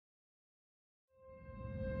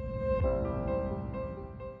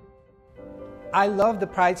I love the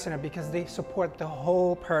Pride Center because they support the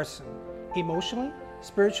whole person, emotionally,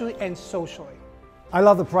 spiritually, and socially. I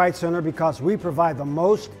love the Pride Center because we provide the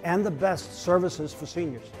most and the best services for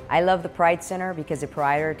seniors. I love the Pride Center because it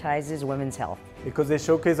prioritizes women's health. Because they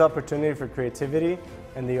showcase opportunity for creativity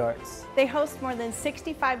and the arts. They host more than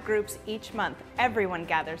 65 groups each month. Everyone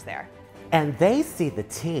gathers there. And they see the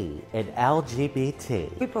T in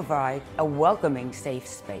LGBT. We provide a welcoming, safe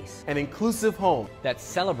space. An inclusive home that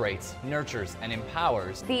celebrates, nurtures, and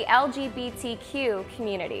empowers the LGBTQ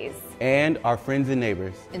communities. And our friends and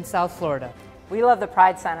neighbors. In South Florida. We love the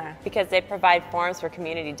Pride Center because they provide forums for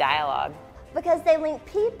community dialogue. Because they link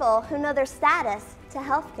people who know their status to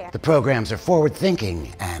healthcare. The programs are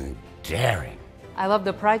forward-thinking and daring. I love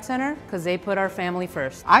the Pride Center because they put our family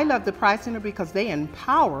first. I love the Pride Center because they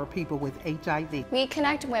empower people with HIV. We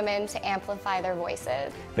connect women to amplify their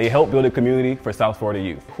voices. They help build a community for South Florida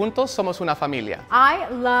youth. Juntos somos una familia. I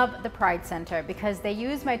love the Pride Center because they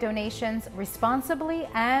use my donations responsibly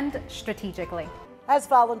and strategically. As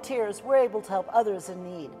volunteers, we're able to help others in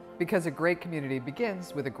need. Because a great community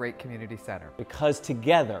begins with a great community center. Because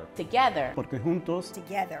together. Together. Porque juntos.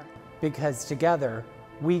 Together. Because together,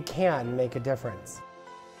 we can make a difference.